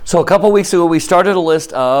So a couple weeks ago, we started a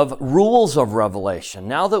list of rules of revelation.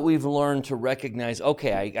 Now that we've learned to recognize,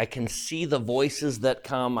 okay, I can see the voices that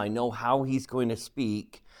come. I know how he's going to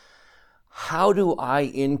speak. How do I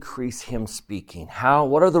increase him speaking?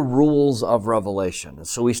 What are the rules of revelation? And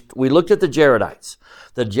so we looked at the Jaredites.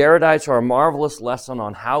 The Jaredites are a marvelous lesson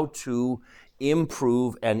on how to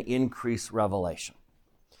improve and increase revelation.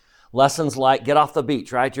 Lessons like get off the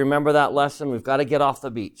beach, right? Do you remember that lesson? We've got to get off the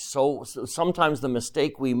beach. So sometimes the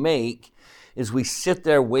mistake we make is we sit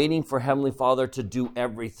there waiting for Heavenly Father to do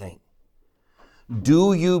everything.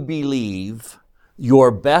 Do you believe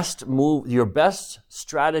your best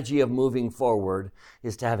strategy of moving forward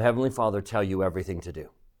is to have Heavenly Father tell you everything to do?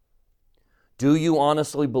 Do you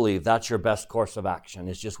honestly believe that's your best course of action,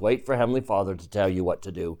 is just wait for Heavenly Father to tell you what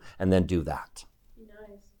to do and then do that?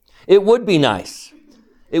 Nice. It would be nice.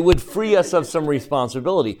 It would free us of some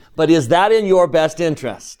responsibility. But is that in your best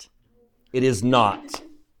interest? It is not.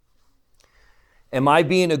 Am I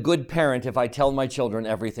being a good parent if I tell my children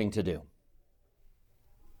everything to do?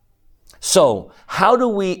 So, how do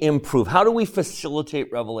we improve? How do we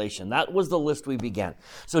facilitate revelation? That was the list we began.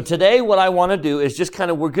 So today what I want to do is just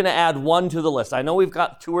we're going to add one to the list. I know we've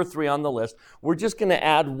got 2 or 3 on the list. We're just going to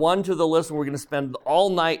add one to the list, and we're going to spend all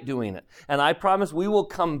night doing it. And I promise we will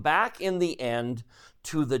come back in the end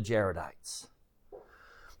to the Jaredites.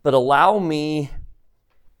 But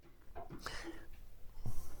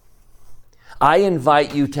I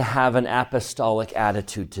invite you to have an apostolic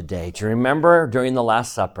attitude today. Do you remember during the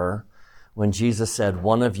Last Supper when Jesus said,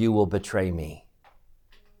 one of you will betray me?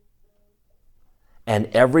 And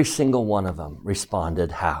every single one of them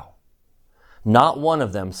responded, how? Not one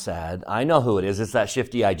of them said, I know who it is. It's that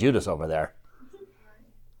shifty-eyed Judas over there.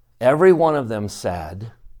 Every one of them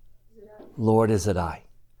said, Lord, is it I?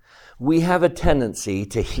 We have a tendency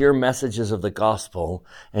to hear messages of the gospel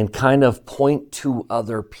and kind of point to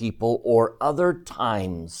other people or other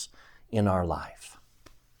times in our life.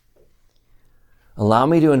 Allow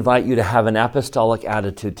me to invite you to have an apostolic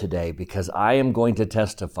attitude today, because I am going to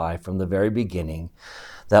testify from the very beginning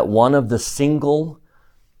that one of the single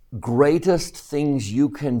greatest things you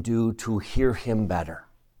can do to hear him better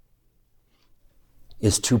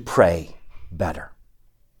is to pray better.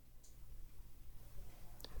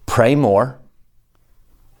 Pray more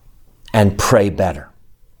and pray better.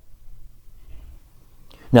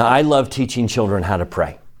 Now, I love teaching children how to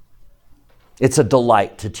pray. It's a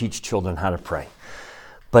delight to teach children how to pray.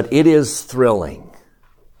 But it is thrilling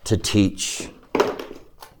to teach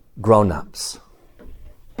grown-ups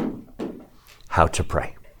how to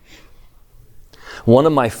pray. One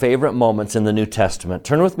of my favorite moments in the New Testament,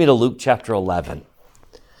 turn with me to Luke chapter 11.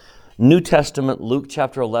 New Testament, Luke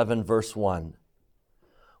chapter 11, verse 1.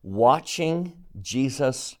 Watching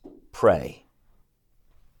Jesus pray.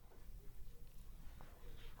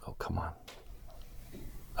 Oh, come on.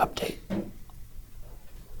 Update.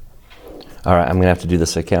 All right, I'm going to have to do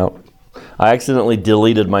this account. I accidentally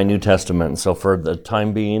deleted my New Testament, so for the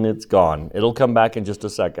time being, it's gone. It'll come back in just a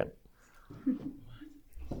second.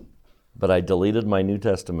 But I deleted my New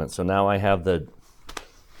Testament, so now I have the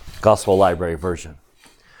Gospel Library version.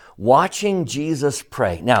 Watching Jesus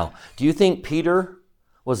pray. Now, do you think Peter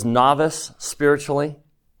was novice spiritually?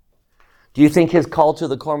 Do you think his call to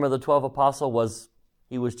the quorum of the 12 apostles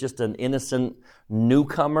was just an innocent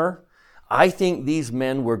newcomer? I think these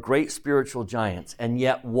men were great spiritual giants, and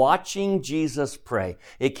yet watching Jesus pray,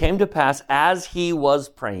 it came to pass as he was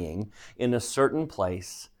praying in a certain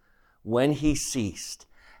place, when he ceased,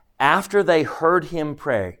 after they heard him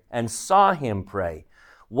pray and saw him pray,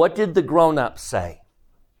 what did the grown-ups say?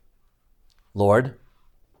 Lord,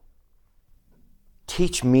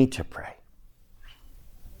 teach me to pray.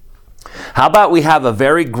 How about we have a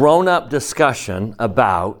very grown-up discussion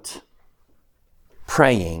about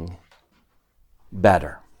praying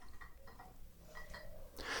better?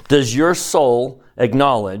 Does your soul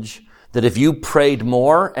acknowledge that if you prayed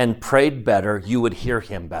more and prayed better, you would hear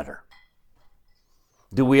him better?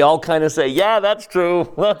 Do we all kind of say, yeah, that's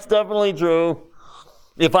true. That's definitely true.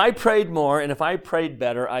 If I prayed more and if I prayed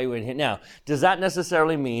better, I would hear. Now, does that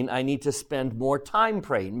necessarily mean I need to spend more time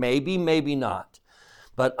praying? Maybe, maybe not.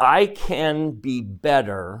 But I can be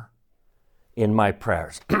better in my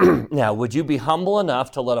prayers. Now, would you be humble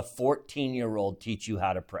enough to let a 14-year-old teach you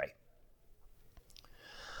how to pray?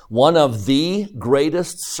 One of the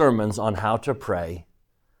greatest sermons on how to pray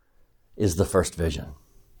is the First Vision.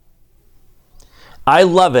 I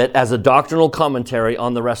love it as a doctrinal commentary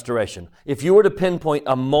on the restoration. If you were to pinpoint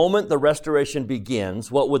a moment the restoration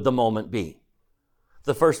begins, what would the moment be?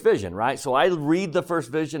 the first vision, right? So I read the first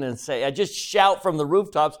vision and say, I just shout from the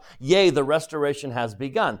rooftops, yay, the restoration has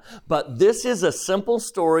begun. But this is a simple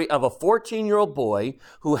story of a 14-year-old boy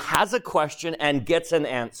who has a question and gets an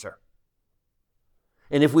answer.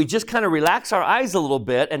 And if we just kind of relax our eyes a little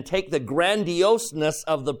bit and take the grandioseness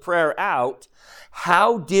of the prayer out,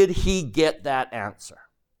 how did he get that answer?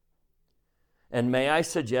 And may I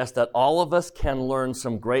suggest that all of us can learn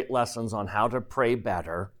some great lessons on how to pray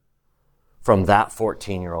better from that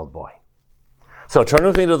 14-year-old boy. So turn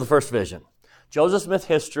with me to the first vision. Joseph Smith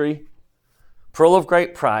history, pearl of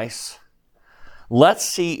great price. Let's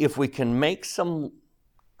see if we can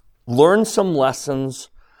learn some lessons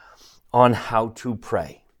on how to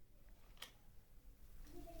pray.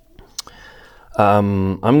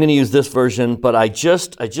 I'm going to use this version, but I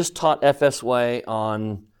just taught FSY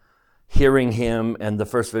on hearing him and the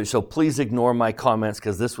first vision. So please ignore my comments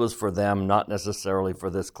because this was for them, not necessarily for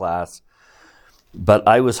this class. But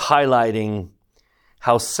I was highlighting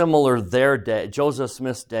how similar their day, Joseph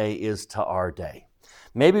Smith's day, is to our day.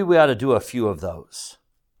 Maybe we ought to do a few of those.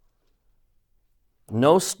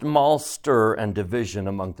 No small stir and division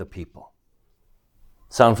among the people.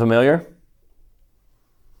 Sound familiar?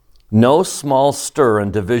 No small stir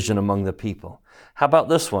and division among the people. How about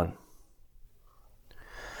this one?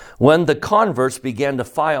 When the converts began to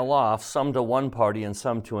file off, some to one party and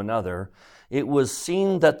some to another, it was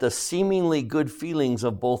seen that the seemingly good feelings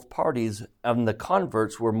of both parties and the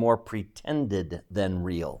converts were more pretended than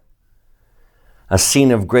real. A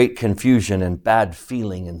scene of great confusion and bad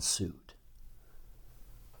feeling ensued.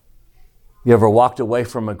 You ever walked away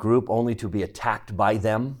from a group only to be attacked by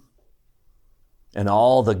them? And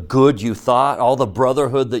all the good you thought, all the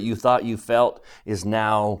brotherhood that you thought you felt is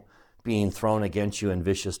now being thrown against you in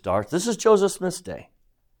vicious darts. This is Joseph Smith's day.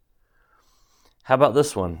 How about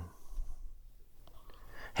this one?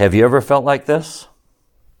 Have you ever felt like this?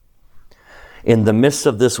 In the midst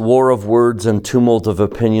of this war of words and tumult of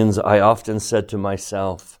opinions, I often said to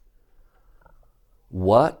myself,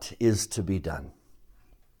 what is to be done?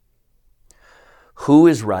 Who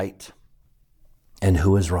is right and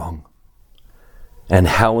who is wrong? And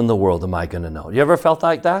how in the world am I going to know? You ever felt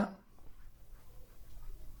like that?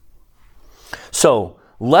 So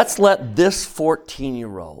let's let this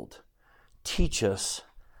 14-year-old teach us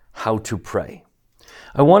how to pray.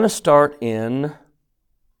 I want to start in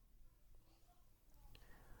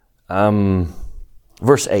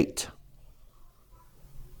verse 8.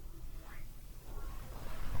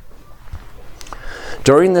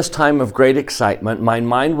 During this time of great excitement, my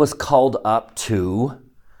mind was called up to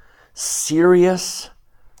serious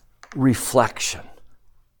reflection.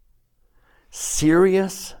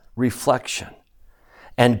 Serious reflection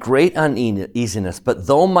and great uneasiness. But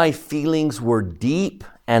though my feelings were deep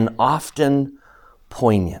and often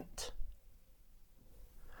poignant,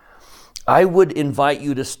 I would invite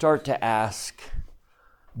you to start to ask,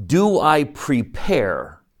 do I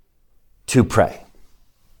prepare to pray?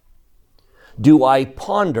 Do I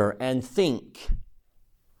ponder and think?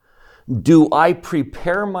 Do I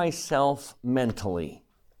prepare myself mentally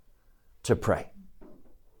to pray?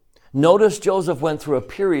 Notice Joseph went through a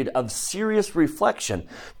period of serious reflection.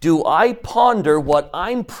 Do I ponder what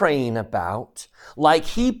I'm praying about like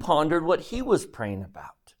he pondered what he was praying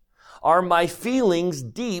about? Are my feelings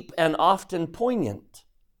deep and often poignant?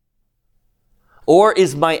 Or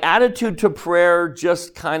is my attitude to prayer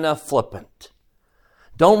just kind of flippant?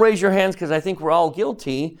 Don't raise your hands because I think we're all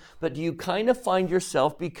guilty, but do you kind of find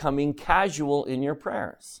yourself becoming casual in your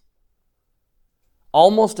prayers?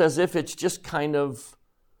 Almost as if it's just kind of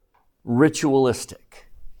ritualistic.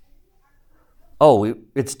 Oh,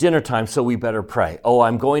 it's dinner time, so we better pray. Oh,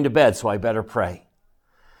 I'm going to bed, so I better pray.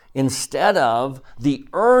 Instead of the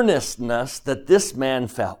earnestness that this man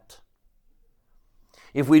felt.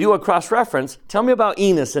 If we do a cross-reference, tell me about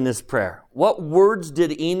Enos and his prayer. What words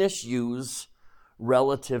did Enos use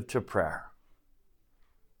relative to prayer?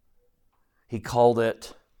 He called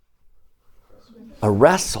it a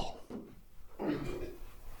wrestle.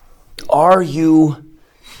 Are you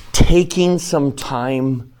taking some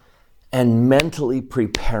time and mentally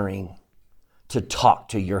preparing to talk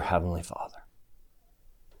to your Heavenly Father?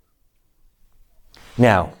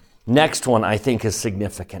 Now, next one I think is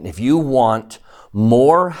significant. If you want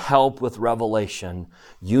more help with revelation,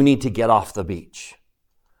 you need to get off the beach.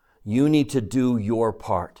 You need to do your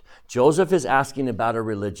part. Joseph is asking about a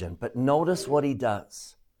religion, but notice what he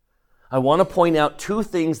does. I want to point out two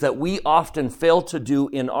things that we often fail to do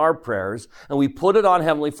in our prayers, and we put it on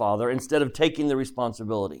Heavenly Father instead of taking the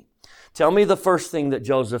responsibility. Tell me the first thing that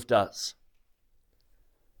Joseph does.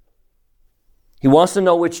 He wants to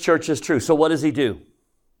know which church is true. So what does he do?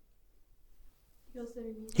 He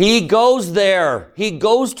He goes there. He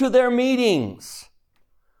goes to their meetings.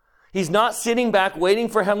 He's not sitting back waiting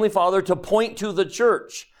for Heavenly Father to point to the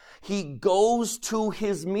church. He goes to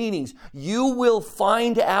his meetings. You will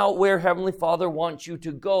find out where Heavenly Father wants you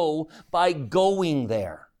to go by going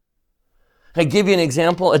there. I give you an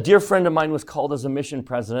example. A dear friend of mine was called as a mission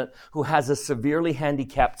president who has a severely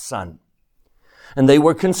handicapped son. And they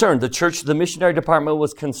were concerned. The church, the missionary department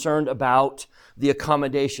was concerned about the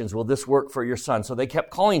accommodations. Will this work for your son? So they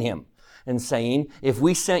kept calling him and saying, if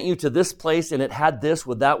we sent you to this place and it had this,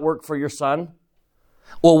 would that work for your son?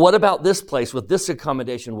 Well, what about this place with this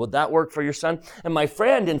accommodation? Would that work for your son? And my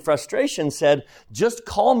friend in frustration said, just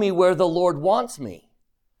call me where the Lord wants me.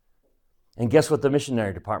 And guess what the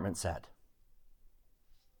missionary department said?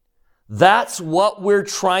 That's what we're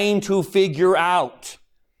trying to figure out.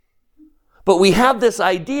 But we have this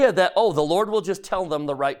idea that, the Lord will just tell them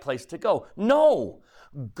the right place to go. No,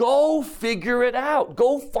 go figure it out.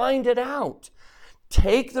 Go find it out.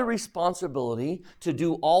 Take the responsibility to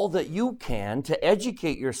do all that you can to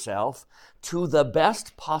educate yourself to the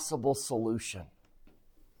best possible solution.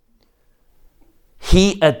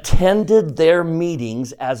 He attended their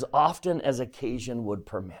meetings as often as occasion would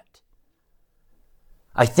permit.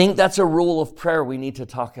 I think that's a rule of prayer we need to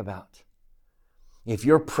talk about. If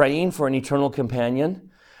you're praying for an eternal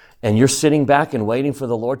companion and you're sitting back and waiting for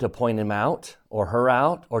the Lord to point him out or her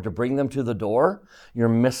out or to bring them to the door, you're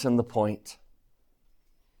missing the point.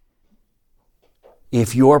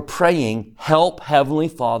 If you're praying, help Heavenly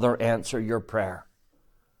Father answer your prayer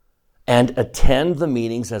and attend the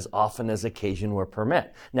meetings as often as occasion will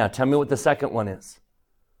permit. Now, tell me what the second one is.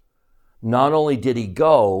 Not only did he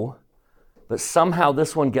go, but somehow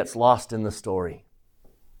this one gets lost in the story.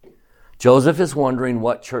 Joseph is wondering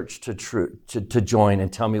what church to join,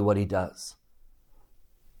 and tell me what he does.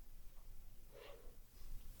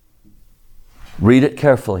 Read it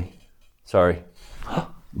carefully. Sorry.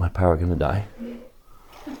 My power going to die.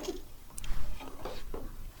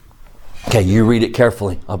 Okay, you read it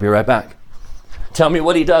carefully. I'll be right back. Tell me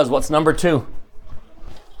what he does. What's number 2?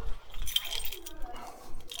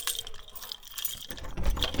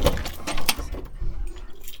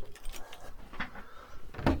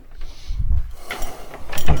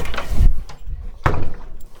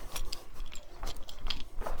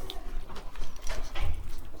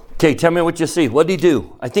 Okay, tell me what you see. What did he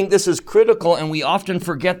do? I think this is critical, and we often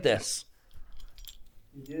forget this.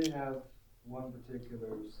 He did have one particular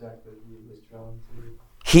sect that he was drawn to.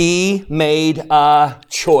 He made a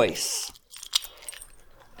choice.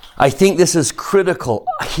 I think this is critical.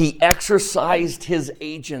 He exercised his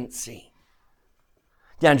agency.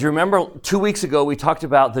 Dan, do you remember 2 weeks ago we talked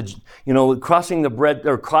about crossing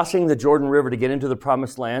the Jordan River to get into the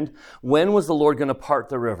promised land? When was the Lord going to part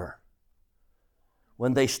the river?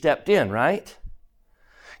 When they stepped in, right?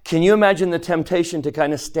 Can you imagine the temptation to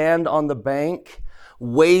kind of stand on the bank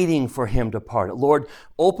waiting for him to part it? Lord,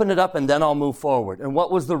 open it up and then I'll move forward. And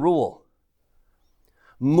what was the rule?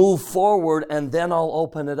 Move forward and then I'll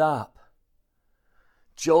open it up.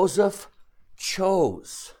 Joseph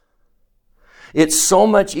chose. It's so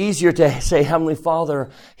much easier to say, Heavenly Father,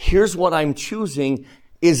 here's what I'm choosing.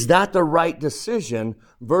 Is that the right decision?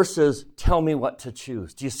 Versus tell me what to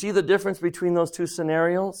choose. Do you see the difference between those two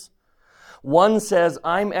scenarios? One says,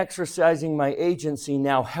 I'm exercising my agency,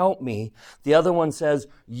 now help me. The other one says,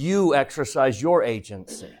 you exercise your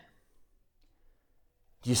agency.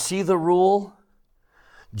 Do you see the rule?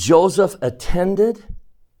 Joseph attended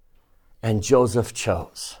and Joseph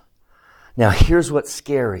chose. Now here's what's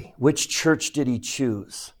scary. Which church did he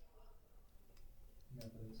choose?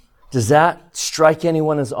 Does that strike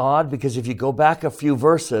anyone as odd? Because if you go back a few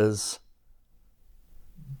verses,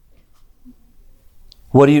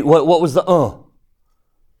 what was the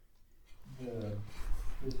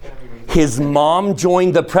His mom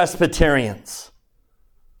joined the Presbyterians.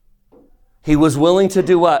 He was willing to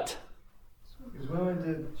do what?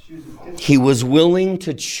 He was willing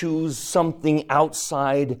to choose something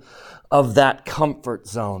outside of that comfort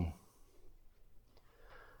zone.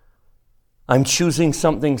 I'm choosing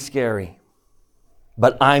something scary,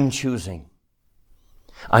 but I'm choosing.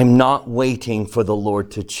 I'm not waiting for the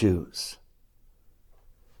Lord to choose.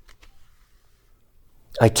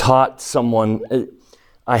 I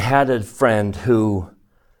had a friend who,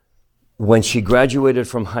 when she graduated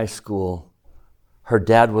from high school, her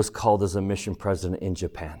dad was called as a mission president in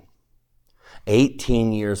Japan.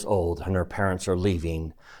 18 years old, and her parents are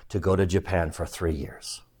leaving to go to Japan for 3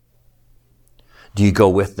 years. Do you go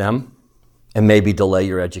with them and maybe delay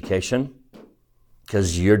your education?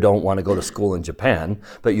 because you don't want to go to school in Japan,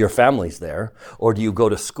 but your family's there? Or do you go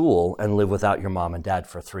to school and live without your mom and dad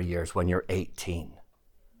for 3 years when you're 18?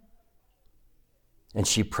 And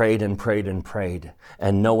she prayed and prayed and prayed,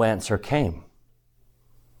 and no answer came.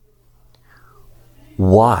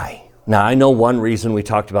 Why? Now, I know one reason we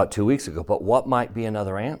talked about 2 weeks ago, but what might be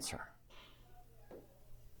another answer?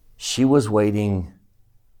 She was waiting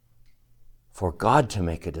for God to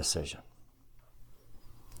make a decision.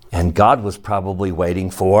 And God was probably waiting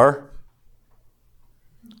for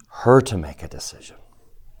her to make a decision.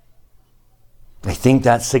 I think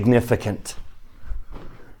that's significant.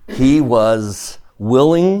 He was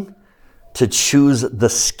willing to choose the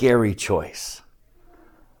scary choice,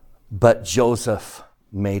 but Joseph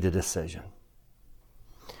made a decision.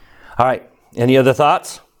 All right, any other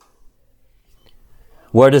thoughts?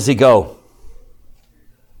 Where does he go?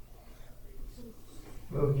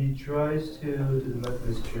 Well, he tries to do the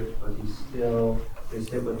Methodist Church, but he still is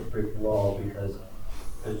hit with a brick wall because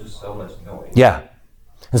there's just so much noise. Yeah.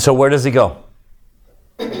 And so where does he go?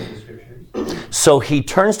 The Scriptures. So he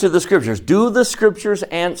turns to the Scriptures. Do the Scriptures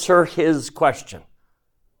answer his question?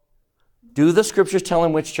 Do the Scriptures tell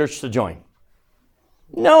him which church to join?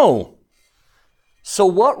 No. So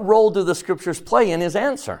what role do the Scriptures play in his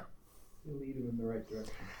answer? They lead him in the right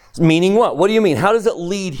direction. Meaning what? What do you mean? How does it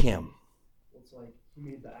lead him? It's like he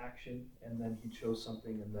made the action and then he chose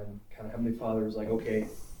something and then kind of Heavenly Father was like, okay,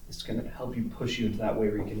 it's going to help you push you into that way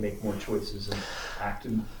where you can make more choices and act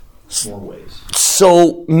in more ways.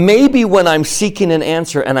 So maybe when I'm seeking an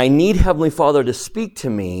answer and I need Heavenly Father to speak to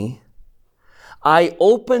me, I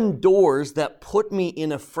open doors that put me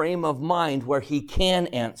in a frame of mind where He can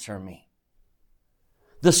answer me.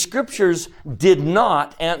 The Scriptures did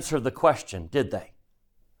not answer the question, did they?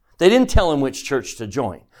 They didn't tell him which church to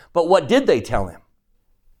join. But what did they tell him?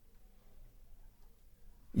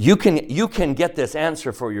 You can get this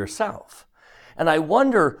answer for yourself. And I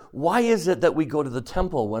wonder, why is it that we go to the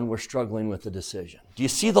temple when we're struggling with a decision? Do you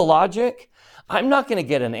see the logic? I'm not going to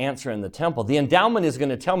get an answer in the temple. The endowment is going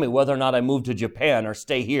to tell me whether or not I move to Japan or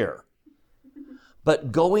stay here.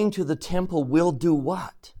 But going to the temple will do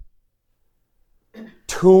what?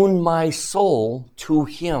 Tune my soul to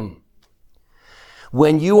Him.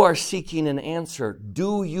 When you are seeking an answer,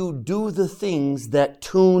 do you do the things that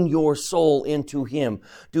tune your soul into Him?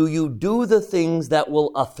 Do you do the things that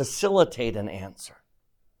will facilitate an answer?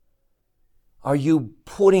 Are you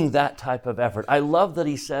putting that type of effort? I love that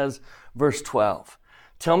he says, verse 12,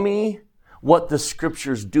 tell me what the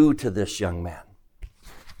Scriptures do to this young man.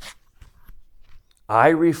 I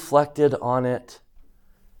reflected on it.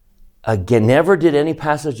 Again, never did any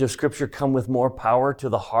passage of Scripture come with more power to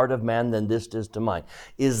the heart of man than this does to mine.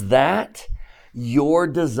 Is that your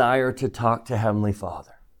desire to talk to Heavenly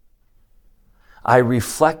Father? I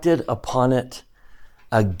reflected upon it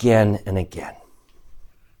again and again.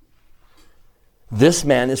 This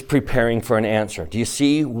man is preparing for an answer. Do you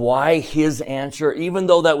see why his answer, even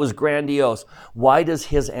though that was grandiose, why does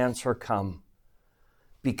his answer come?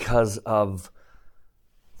 Because of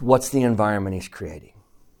what's the environment he's creating.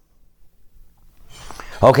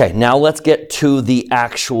 Okay, now let's get to the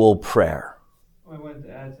actual prayer. I wanted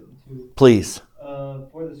to add something too. Please.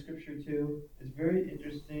 For the Scripture too, it's very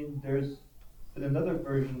interesting. There's another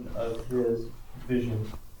version of his vision,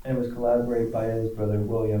 and it was collaborated by his brother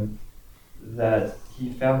William, that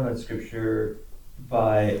he found that Scripture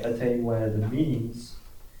by attending one of the meetings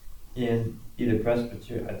in either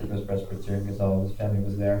Presbyterian, I think it was Presbyterian because all of his family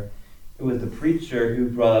was there. It was the preacher who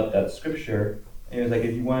brought up that Scripture, and he was like,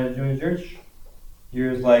 if you want to join a church,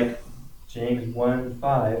 here's like James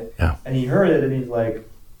 1:5, yeah. And he heard it and he's like,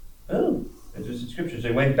 oh, it's just a Scripture. So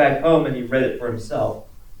he went back home and he read it for himself.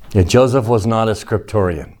 Yeah, Joseph was not a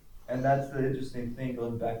scriptorian. And that's the interesting thing,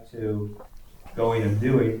 going back to going and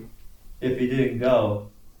doing. If he didn't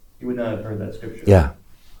go, he would not have heard that Scripture. Yeah.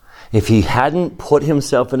 If he hadn't put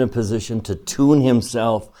himself in a position to tune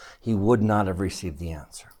himself, he would not have received the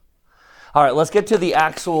answer. All right, let's get to the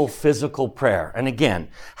actual physical prayer. And again,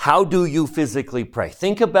 how do you physically pray?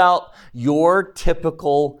 Think about your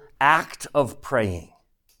typical act of praying.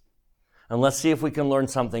 And let's see if we can learn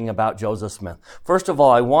something about Joseph Smith. First of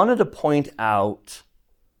all, I wanted to point out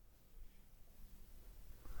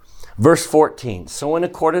verse 14. So in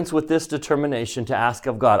accordance with this determination to ask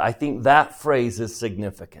of God, I think that phrase is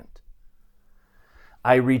significant.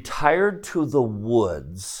 I retired to the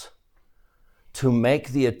woods to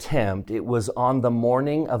make the attempt. It was on the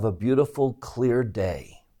morning of a beautiful, clear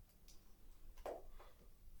day.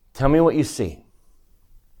 Tell me what you see.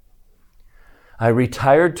 I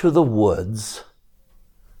retired to the woods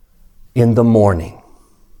in the morning.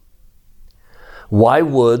 Why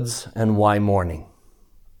woods and why morning?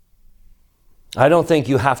 I don't think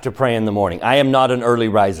you have to pray in the morning. I am not an early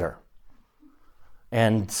riser.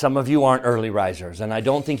 And some of you aren't early risers. And I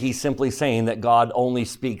don't think he's simply saying that God only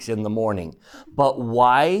speaks in the morning. But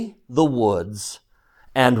why the woods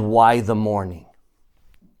and why the morning?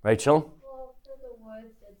 Rachel? Well, for the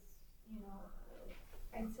woods, it's,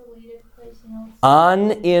 isolated place,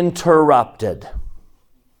 Uninterrupted.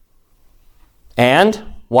 And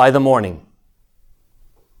why the morning?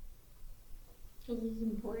 Because it's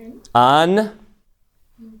important.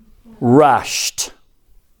 Unrushed.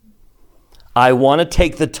 I want to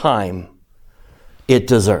take the time it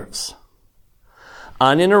deserves.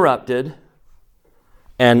 Uninterrupted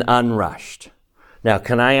and unrushed. Now,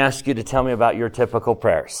 can I ask you to tell me about your typical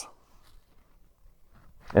prayers?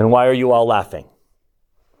 And why are you all laughing?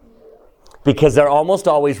 Because they're almost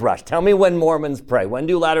always rushed. Tell me when Mormons pray. When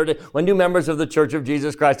do members of the Church of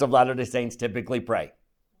Jesus Christ of Latter-day Saints typically pray?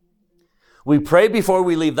 We pray before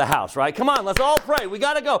we leave the house, right? Come on, let's all pray. We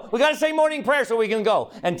got to go. We got to say morning prayer so we can go.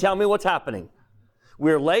 And tell me what's happening.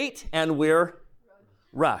 We're late and we're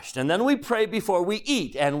rushed. And then we pray before we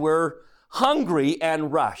eat and we're hungry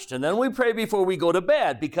and rushed. And then we pray before we go to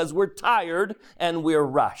bed because we're tired and we're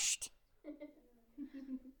rushed.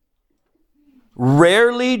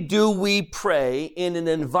 Rarely do we pray in an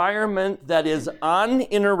environment that is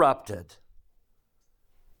uninterrupted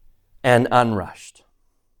and unrushed.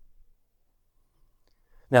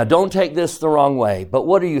 Now, don't take this the wrong way, but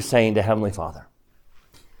what are you saying to Heavenly Father?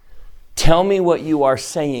 Tell me what you are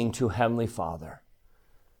saying to Heavenly Father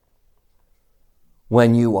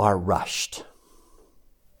when you are rushed.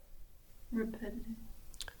 Repetitive.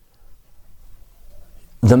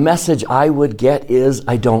 The message I would get is,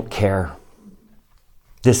 I don't care.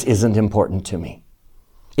 This isn't important to me.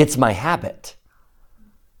 It's my habit,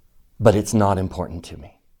 but it's not important to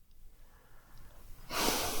me.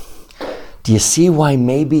 Do you see why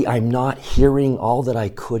maybe I'm not hearing all that I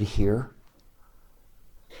could hear?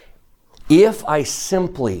 If I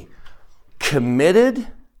simply committed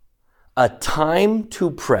a time to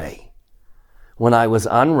pray when I was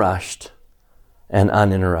unrushed and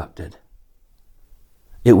uninterrupted,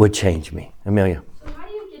 it would change me. Amelia. So how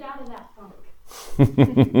do you get out of that funk?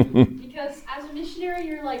 Because as a missionary,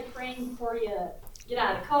 you're like praying before you get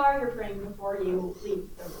out of the car, you're praying before you leave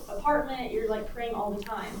the apartment, you're like praying all the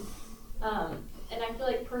time. And I feel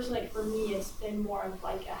like personally, like for me, it's been more of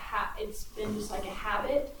like it's been just like a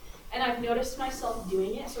habit. And I've noticed myself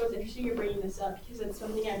doing it, so it's interesting you're bringing this up because it's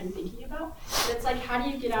something I've been thinking about. But it's like, how do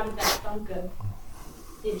you get out of that funk of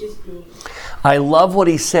it just being? I love what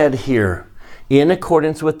he said here. In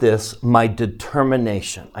accordance with this, my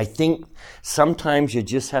determination. I think sometimes you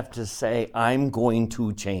just have to say, I'm going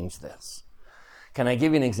to change this. Can I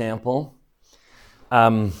give you an example?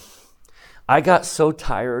 I got so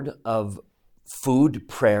tired of food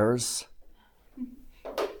prayers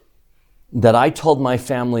that I told my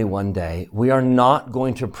family one day, we are not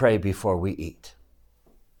going to pray before we eat.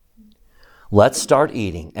 Let's start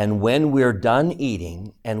eating. And when we're done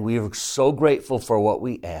eating, and we're so grateful for what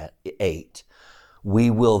we ate, we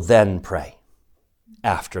will then pray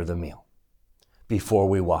after the meal, before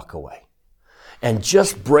we walk away. And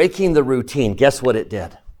just breaking the routine, guess what it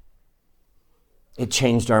did? It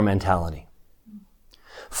changed our mentality.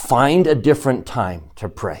 Find a different time to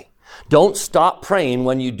pray. Don't stop praying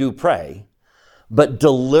when you do pray, but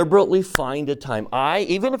deliberately find a time.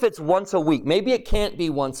 Even if it's once a week, maybe it can't be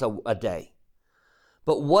once a day.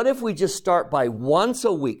 But what if we just start by once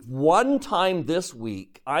a week, one time this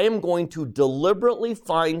week, I am going to deliberately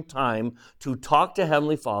find time to talk to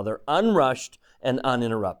Heavenly Father, unrushed and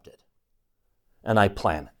uninterrupted. And I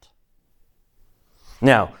plan it.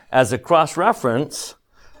 Now, as a cross-reference,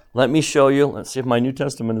 let me show you. Let's see if my New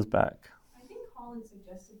Testament is back. I think Colin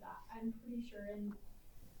suggested that. I'm pretty sure in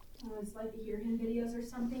it's like the Hear Him videos or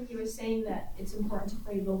something, he was saying that it's important to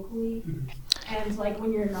pray vocally. And like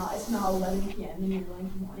when it's not 11 p.m. and you're like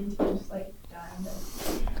wanting to just like die.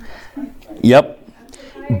 Yep.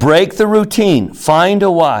 Break the routine. Find a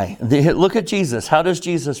why. Look at Jesus. How does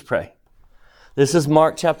Jesus pray? This is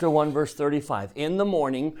Mark chapter 1, verse 35. In the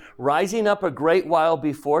morning, rising up a great while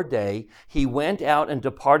before day, he went out and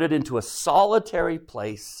departed into a solitary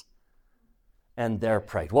place and there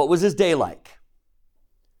prayed. What was his day like?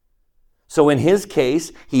 So in his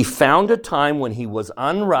case, he found a time when he was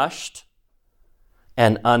unrushed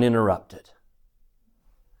and uninterrupted.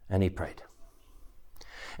 And he prayed.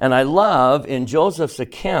 And I love in Joseph's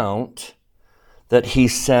account that he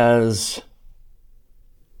says,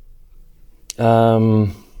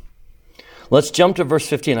 let's jump to verse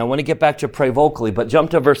 15. I want to get back to pray vocally, but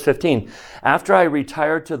jump to verse 15. After I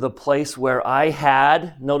retired to the place where I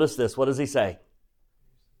had, notice this, what does he say?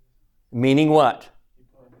 Meaning what?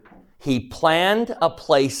 He planned a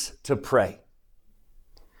place to pray.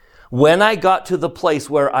 When I got to the place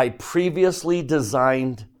where I previously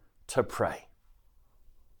designed to pray.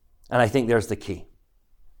 And I think there's the key.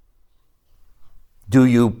 Do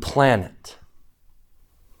you plan it?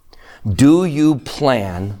 Do you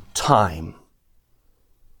plan time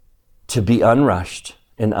to be unrushed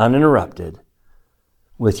and uninterrupted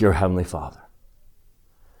with your Heavenly Father?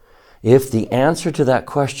 If the answer to that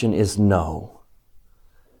question is no,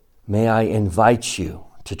 may I invite you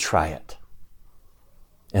to try it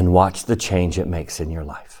and watch the change it makes in your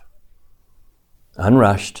life.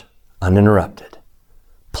 Unrushed, uninterrupted,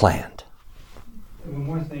 planned. And one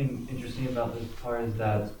more thing interesting about this part is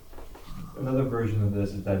that another version of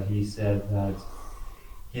this is that he said that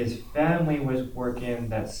his family was working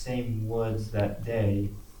that same woods that day,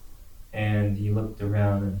 and he looked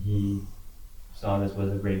around and he saw this was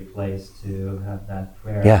a great place to have that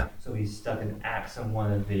prayer. Yeah. So he stuck an axe on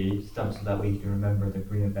one of the stumps so that way he can remember to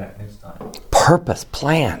bring it back next time. Purpose,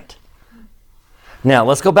 planned. Now,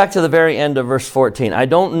 let's go back to the very end of verse 14. I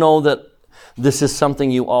don't know that this is something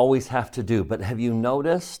you always have to do, but have you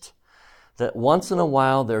noticed that once in a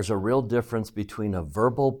while there's a real difference between a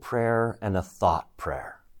verbal prayer and a thought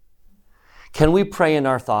prayer? Can we pray in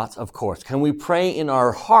our thoughts? Of course. Can we pray in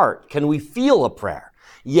our heart? Can we feel a prayer?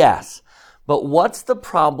 Yes. But what's the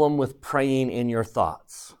problem with praying in your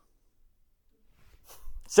thoughts?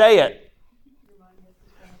 Say it.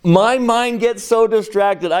 My mind gets so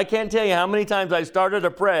distracted. I can't tell you how many times I started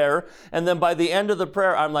a prayer, and then by the end of the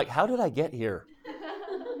prayer, I'm like, how did I get here?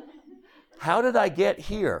 How did I get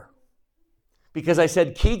here? Because I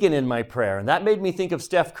said Keegan in my prayer, and that made me think of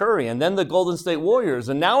Steph Curry, and then the Golden State Warriors,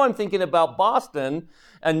 and now I'm thinking about Boston,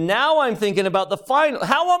 and now I'm thinking about the final.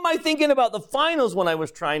 How am I thinking about the finals when I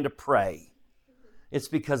was trying to pray? It's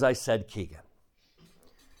because I said Keegan.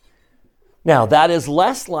 Now, that is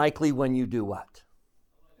less likely when you do what?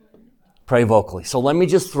 Pray vocally. So let me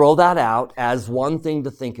just throw that out as one thing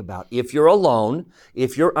to think about. If you're alone,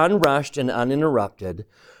 if you're unrushed and uninterrupted,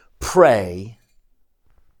 pray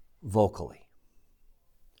vocally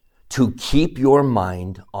to keep your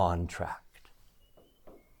mind on track.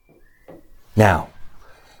 Now,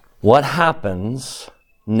 what happens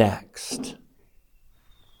next?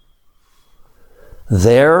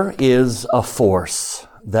 There is a force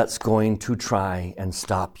that's going to try and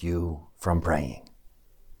stop you from praying.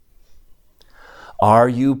 Are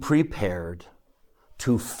you prepared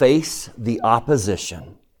to face the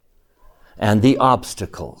opposition and the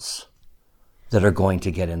obstacles that are going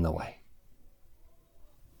to get in the way?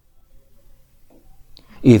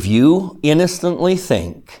 If you innocently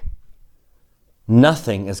think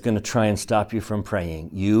nothing is going to try and stop you from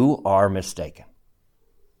praying, you are mistaken.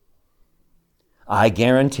 I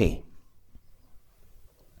guarantee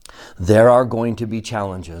there are going to be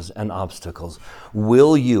challenges and obstacles.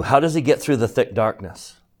 Will you? How does he get through the thick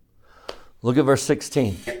darkness? Look at verse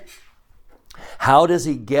 16. How does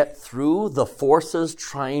he get through the forces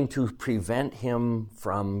trying to prevent him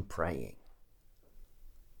from praying?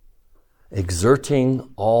 Exerting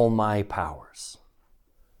all my powers.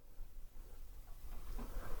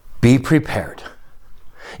 Be prepared.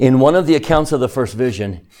 In one of the accounts of the first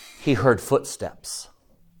vision, he heard footsteps,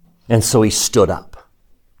 and so he stood up.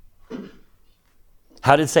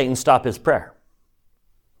 How did Satan stop his prayer?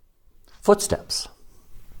 Footsteps.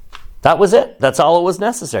 That was it. That's all it was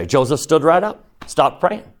necessary. Joseph stood right up, stopped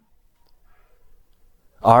praying.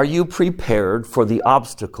 Are you prepared for the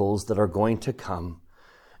obstacles that are going to come,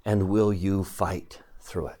 and will you fight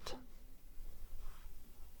through it?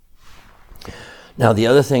 Now, the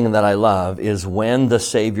other thing that I love is when the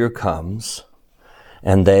Savior comes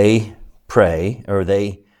and they pray or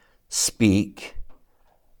they speak.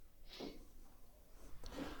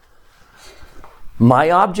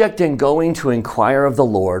 My object in going to inquire of the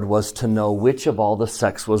Lord was to know which of all the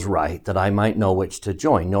sects was right, that I might know which to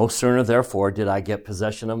join. No sooner, therefore, did I get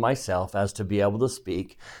possession of myself as to be able to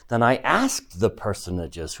speak, than I asked the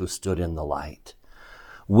personages who stood in the light,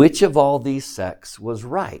 which of all these sects was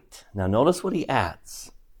right. Now notice what he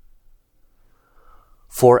adds.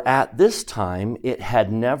 For at this time it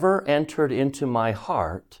had never entered into my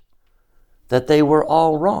heart that they were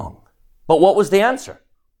all wrong. But what was the answer?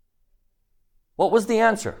 What was the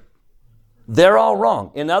answer? They're all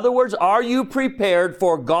wrong. In other words, are you prepared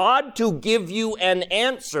for God to give you an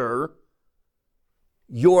answer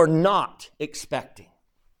you're not expecting?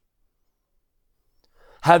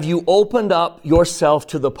 Have you opened up yourself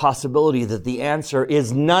to the possibility that the answer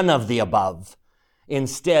is none of the above?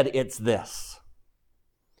 Instead, it's this.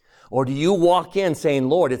 Or do you walk in saying,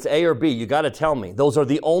 Lord, it's A or B. You got to tell me. Those are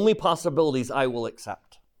the only possibilities I will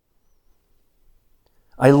accept.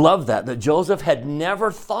 I love that Joseph had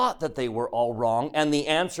never thought that they were all wrong, and the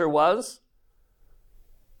answer was,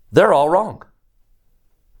 they're all wrong.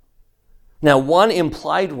 Now, one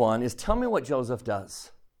implied one is, tell me what Joseph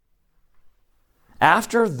does.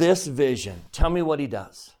 After this vision, tell me what he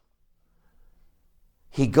does.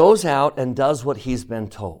 He goes out and does what he's been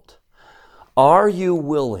told. Are you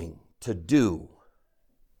willing to do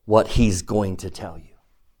what he's going to tell you?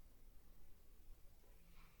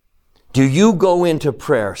 Do you go into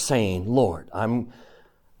prayer saying, Lord, I'm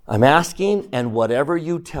asking, and whatever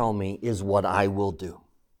you tell me is what I will do?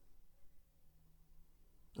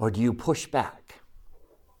 Or do you push back?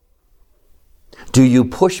 Do you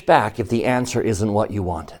push back if the answer isn't what you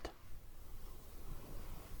wanted?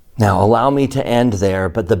 Now, allow me to end there,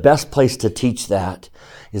 but the best place to teach that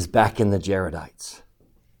is back in the Jaredites.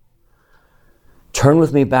 Turn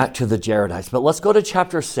with me back to the Jaredites, but let's go to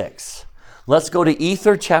chapter 6. Let's go to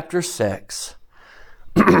Ether chapter 6.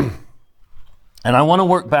 And I want to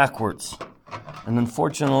work backwards. And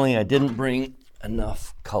unfortunately, I didn't bring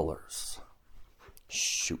enough colors.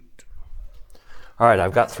 Shoot. All right,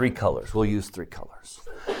 I've got 3 colors. We'll use 3 colors.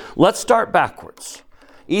 Let's start backwards.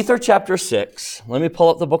 Ether chapter 6. Let me pull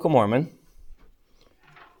up the Book of Mormon.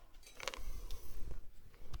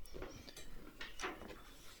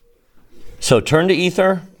 So turn to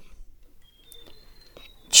Ether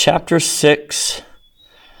chapter 6.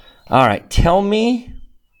 All right, tell me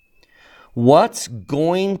what's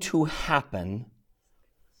going to happen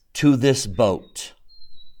to this boat.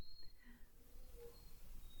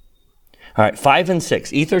 All right, 5 and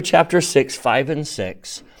 6. Ether chapter 6, 5 and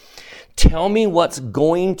 6. Tell me what's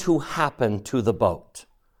going to happen to the boat.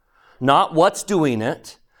 Not what's doing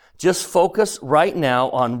it. Just focus right now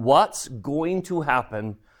on what's going to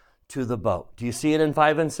happen to the boat. Do you see it in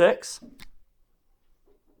 5 and 6?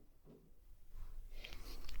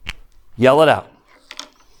 Yell it out.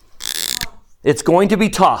 It's going to be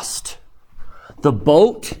tossed. The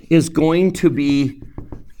boat is going to be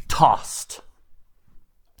tossed.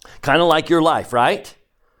 Kind of like your life, right?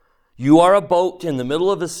 You are a boat in the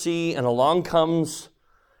middle of a sea, and along comes,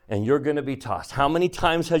 and you're going to be tossed. How many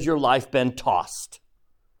times has your life been tossed?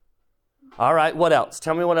 All right, what else?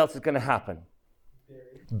 Tell me what else is going to happen.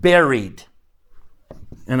 Buried.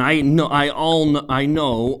 And I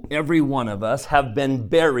know every one of us have been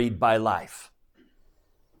buried by life.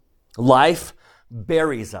 Life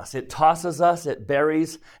buries us. It tosses us, it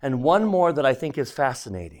buries. And one more that I think is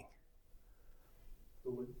fascinating.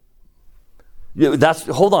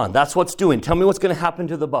 Hold on, that's what's doing. Tell me what's going to happen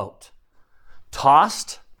to the boat.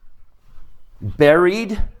 Tossed,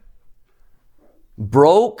 buried,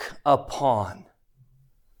 broke upon.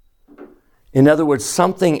 In other words,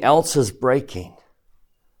 something else is breaking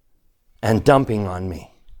and dumping on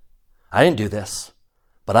me. I didn't do this,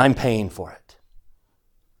 but I'm paying for it.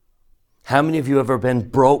 How many of you have ever been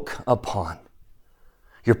broke upon?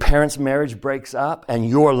 Your parents' marriage breaks up and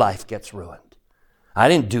your life gets ruined. I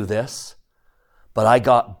didn't do this, but I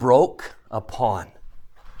got broke upon.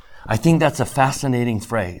 I think that's a fascinating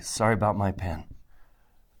phrase. Sorry about my pen.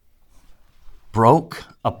 Broke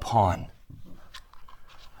upon.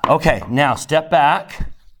 Okay, now step back.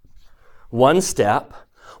 One step.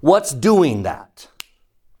 What's doing that?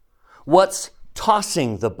 What's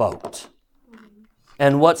tossing the boat?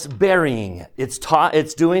 And what's burying it?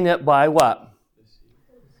 It's doing it by what?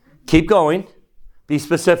 Keep going. Be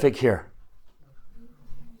specific here.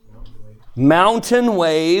 Mountain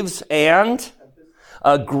waves and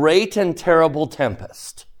a great and terrible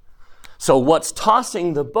tempest. So what's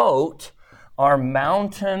tossing the boat are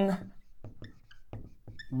mountain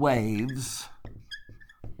waves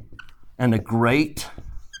and a great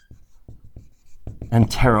and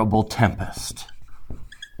terrible tempest.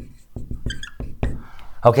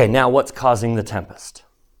 Okay, now what's causing the tempest?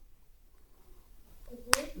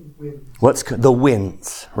 The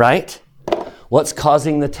winds, right? What's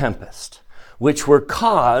causing the tempest? Which were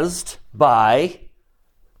caused by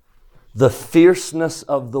the fierceness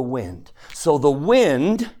of the wind. So the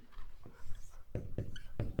wind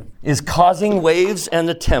is causing waves and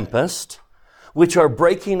the tempest, which are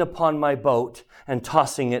breaking upon my boat and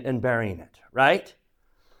tossing it and burying it, right?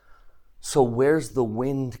 So where's the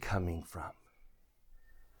wind coming from?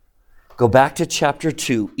 Go back to chapter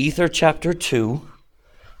 2, Ether chapter 2,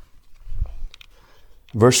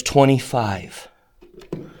 verse 25.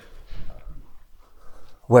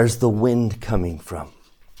 Where's the wind coming from?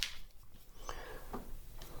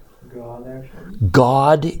 God, actually.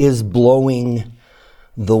 God is blowing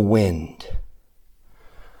the wind.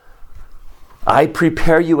 I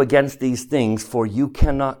prepare you against these things, for you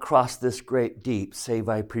cannot cross this great deep, save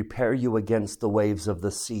I prepare you against the waves of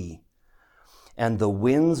the sea. and the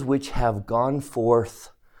winds which have gone forth,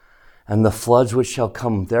 and the floods which shall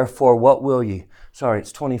come. Therefore, what will ye? Sorry,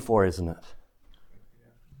 it's 24, isn't it?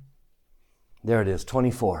 There it is,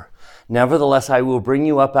 24. Nevertheless, I will bring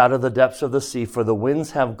you up out of the depths of the sea, for the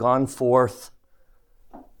winds have gone forth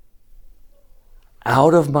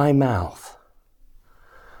out of my mouth.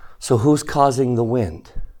 So who's causing the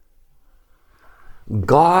wind?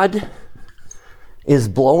 God is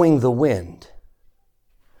blowing the wind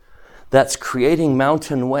that's creating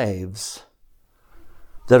mountain waves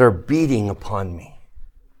that are beating upon me.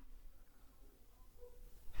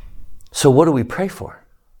 So what do we pray for?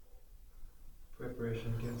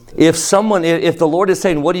 Preparation against it. If the Lord is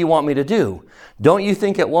saying, what do you want me to do? Don't you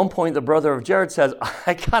think at one point the brother of Jared says,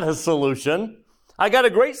 I got a solution. I got a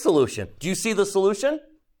great solution. Do you see the solution?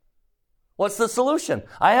 What's the solution?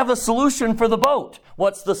 I have a solution for the boat.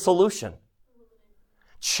 What's the solution?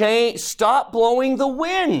 Stop blowing the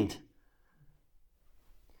wind.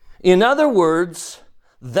 In other words,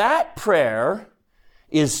 that prayer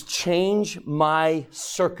is change my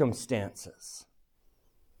circumstances.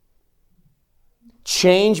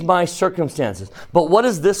 Change my circumstances. But what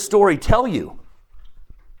does this story tell you?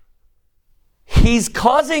 He's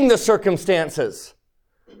causing the circumstances.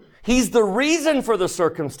 He's the reason for the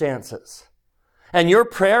circumstances. And your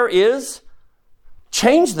prayer is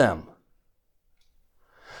change them.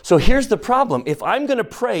 So here's the problem. If I'm going to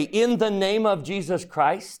pray in the name of Jesus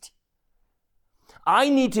Christ, I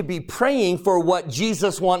need to be praying for what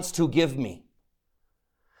Jesus wants to give me.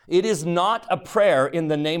 It is not a prayer in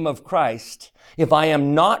the name of Christ if I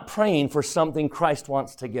am not praying for something Christ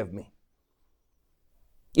wants to give me.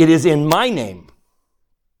 It is in my name.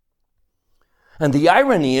 And the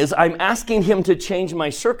irony is I'm asking him to change my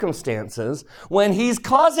circumstances when he's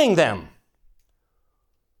causing them.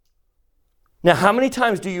 Now, how many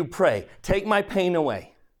times do you pray, take my pain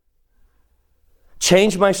away,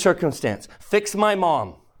 change my circumstance, fix my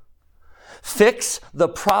mom, fix the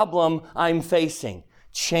problem I'm facing,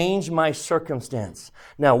 change my circumstance?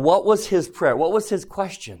 Now, what was his prayer? What was his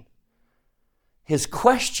question? His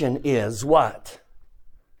question is what?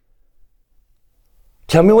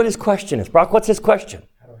 Tell me what his question is. Brock, what's his question?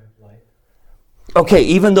 How do I have life?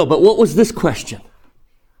 Okay, but what was this question?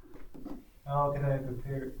 How can I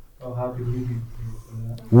prepare? Oh, how can you be prepared for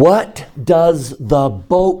that? What does the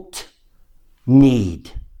boat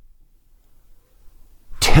need?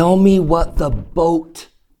 Tell me what the boat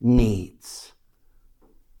needs.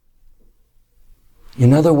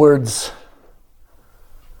 In other words,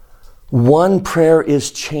 one prayer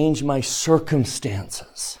is change my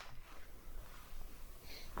circumstances.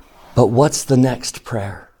 But what's the next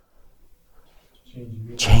prayer?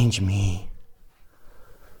 Change me.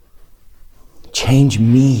 Change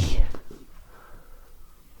me.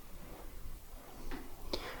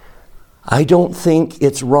 I don't think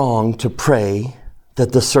it's wrong to pray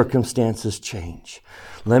that the circumstances change.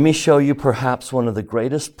 Let me show you perhaps one of the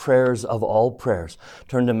greatest prayers of all prayers.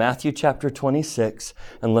 Turn to Matthew chapter 26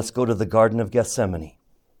 and let's go to the Garden of Gethsemane.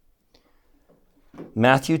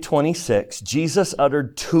 Matthew 26, Jesus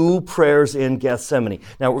uttered two prayers in Gethsemane.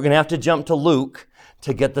 Now we're going to have to jump to Luke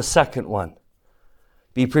to get the second one.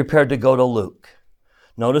 Be prepared to go to Luke.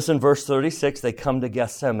 Notice in verse 36, they come to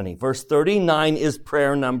Gethsemane. Verse 39 is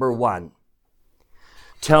prayer number 1.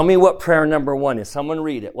 Tell me what prayer number 1 is. Someone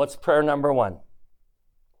read it. What's prayer number 1?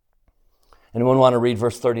 Anyone want to read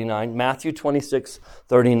verse 39? Matthew 26,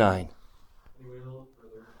 39. He went a little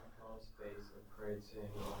further upon his face and prayed, saying,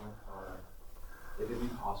 O my Father, if it be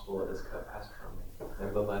possible, let this cup pass from me.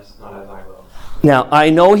 Nevertheless, not as I will. Now, I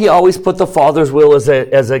know he always put the Father's will as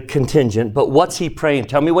a contingent, but what's he praying?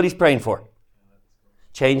 Tell me what he's praying for.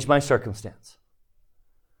 Change my circumstance.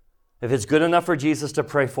 If it's good enough for Jesus to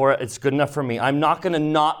pray for it, it's good enough for me. I'm not going to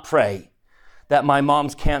not pray that my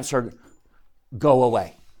mom's cancer go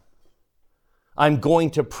away. I'm going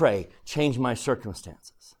to pray, change my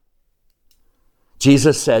circumstances.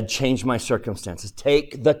 Jesus said, change my circumstances.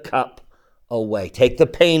 Take the cup away. Take the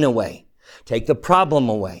pain away. Take the problem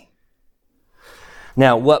away.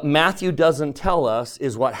 Now, what Matthew doesn't tell us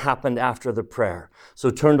is what happened after the prayer. So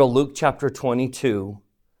turn to Luke chapter 22,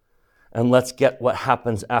 and let's get what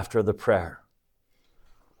happens after the prayer.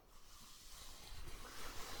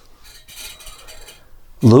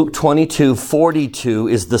 Luke 22:42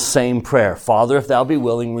 is the same prayer. Father, if thou be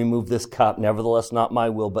willing, remove this cup. Nevertheless, not my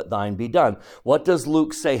will, but thine be done. What does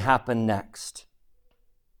Luke say happened next?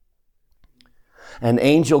 An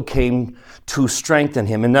angel came to strengthen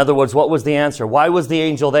him. In other words, what was the answer? Why was the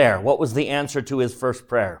angel there? What was the answer to his first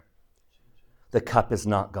prayer? The cup is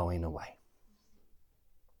not going away.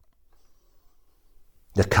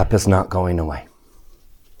 The cup is not going away.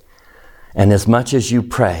 And as much as you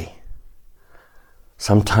pray,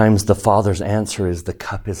 sometimes the Father's answer is the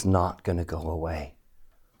cup is not going to go away.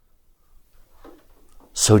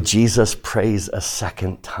 So Jesus prays a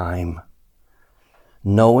second time.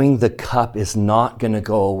 Knowing the cup is not going to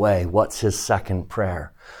go away, what's his second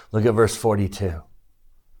prayer? Look at verse 42.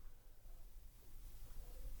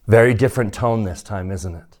 Very different tone this time,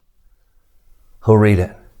 isn't it? Who'll read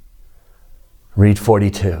it? Read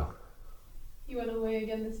 42. He went away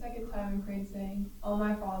again the second time and prayed, saying, O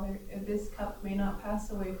my Father, if this cup may not pass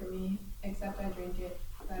away from me, except I drink it,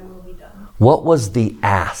 thy will be done. What was the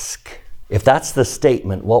ask? If that's the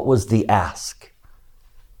statement, what was the ask?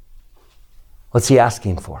 What's he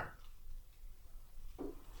asking for?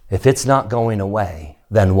 If it's not going away,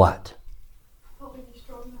 then what?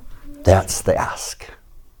 That's the ask.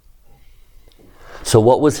 So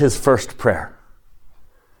what was his first prayer?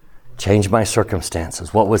 Change my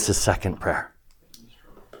circumstances. What was his second prayer?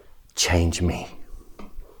 Change me.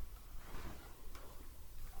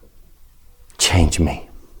 Change me.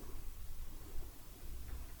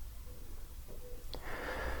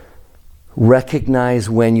 Recognize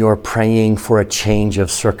when you're praying for a change of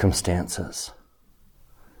circumstances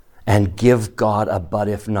and give God a but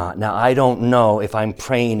if not. Now, I don't know if I'm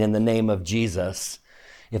praying in the name of Jesus,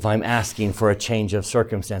 if I'm asking for a change of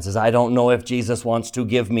circumstances. I don't know if Jesus wants to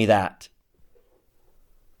give me that.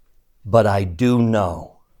 But I do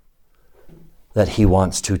know that he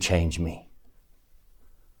wants to change me.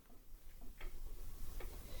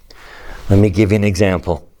 Let me give you an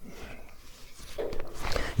example.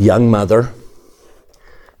 Young mother,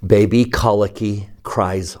 baby colicky,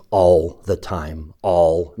 cries all the time,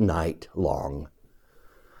 all night long.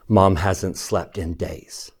 Mom hasn't slept in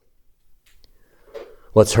days.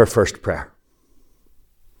 What's her first prayer?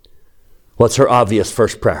 What's her obvious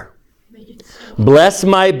first prayer? Bless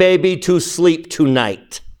my baby to sleep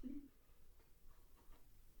tonight.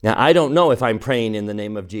 Now, I don't know if I'm praying in the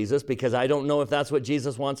name of Jesus because I don't know if that's what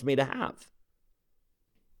Jesus wants me to have.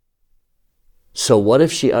 So what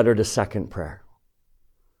if she uttered a second prayer?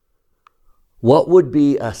 What would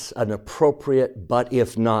be an appropriate but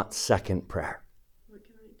if not second prayer? What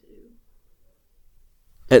can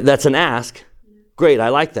I do? That's an ask. Great, I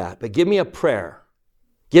like that. But give me a prayer.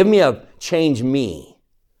 Give me a change me.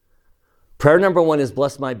 Prayer number 1 is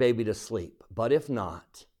bless my baby to sleep. But if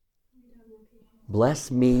not, bless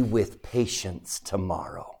me with patience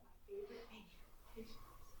tomorrow.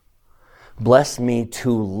 Bless me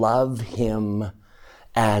to love him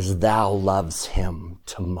as thou loves him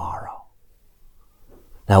tomorrow.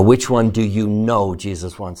 Now, which one do you know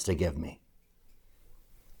Jesus wants to give me?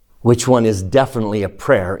 Which one is definitely a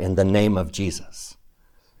prayer in the name of Jesus?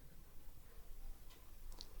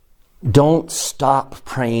 Don't stop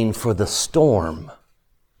praying for the storm,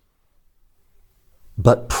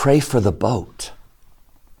 but pray for the boat.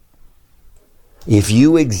 If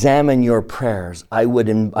you examine your prayers, I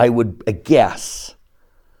would guess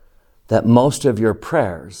that most of your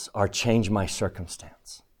prayers are change my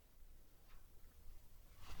circumstance.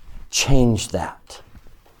 Change that.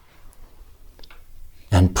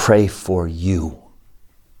 And pray for you.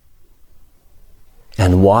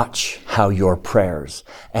 And watch how your prayers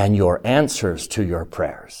and your answers to your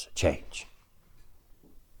prayers change.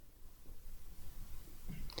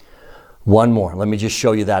 One more. Let me just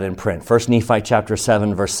show you that in print. 1 Nephi chapter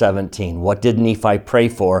 7, verse 17. What did Nephi pray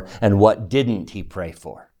for and what didn't he pray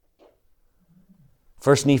for?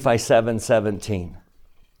 1 Nephi 7:17.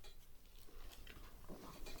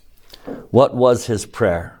 What was his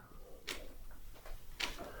prayer?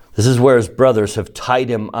 This is where his brothers have tied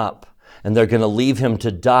him up and they're going to leave him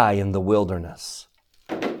to die in the wilderness.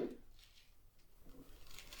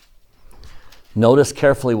 Notice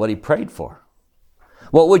carefully what he prayed for.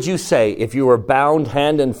 What would you say if you were bound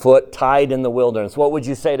hand and foot, tied in the wilderness? What would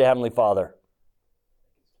you say to Heavenly Father?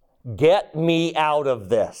 Get me out of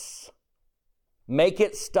this. Make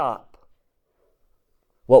it stop.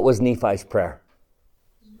 What was Nephi's prayer?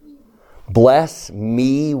 Bless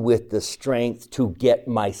me with the strength to get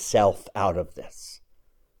myself out of this.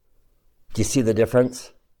 Do you see the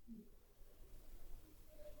difference?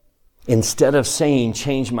 Instead of saying,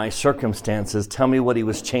 change my circumstances, tell me what he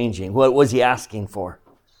was changing. What was he asking for?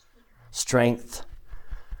 Strength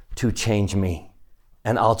to change me,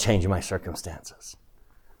 and I'll change my circumstances.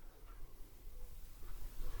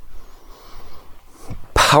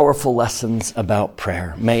 Powerful lessons about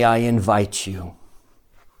prayer. May I invite you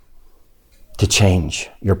to change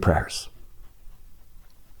your prayers.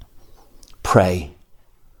 Pray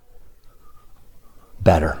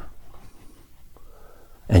better,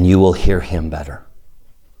 and you will hear him better.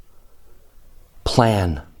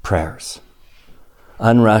 Plan prayers.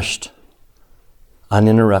 Unrushed,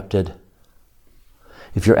 uninterrupted.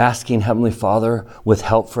 If you're asking Heavenly Father with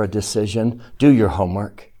help for a decision, do your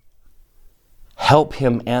homework. Help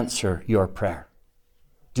Him answer your prayer.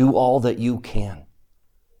 Do all that you can.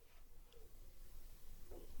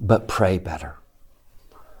 But pray better.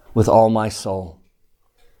 With all my soul,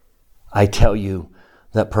 I tell you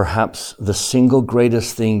that perhaps the single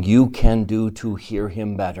greatest thing you can do to hear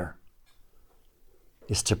Him better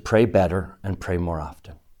is to pray better and pray more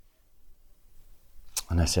often.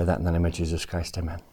 And I say that in the name of Jesus Christ, amen.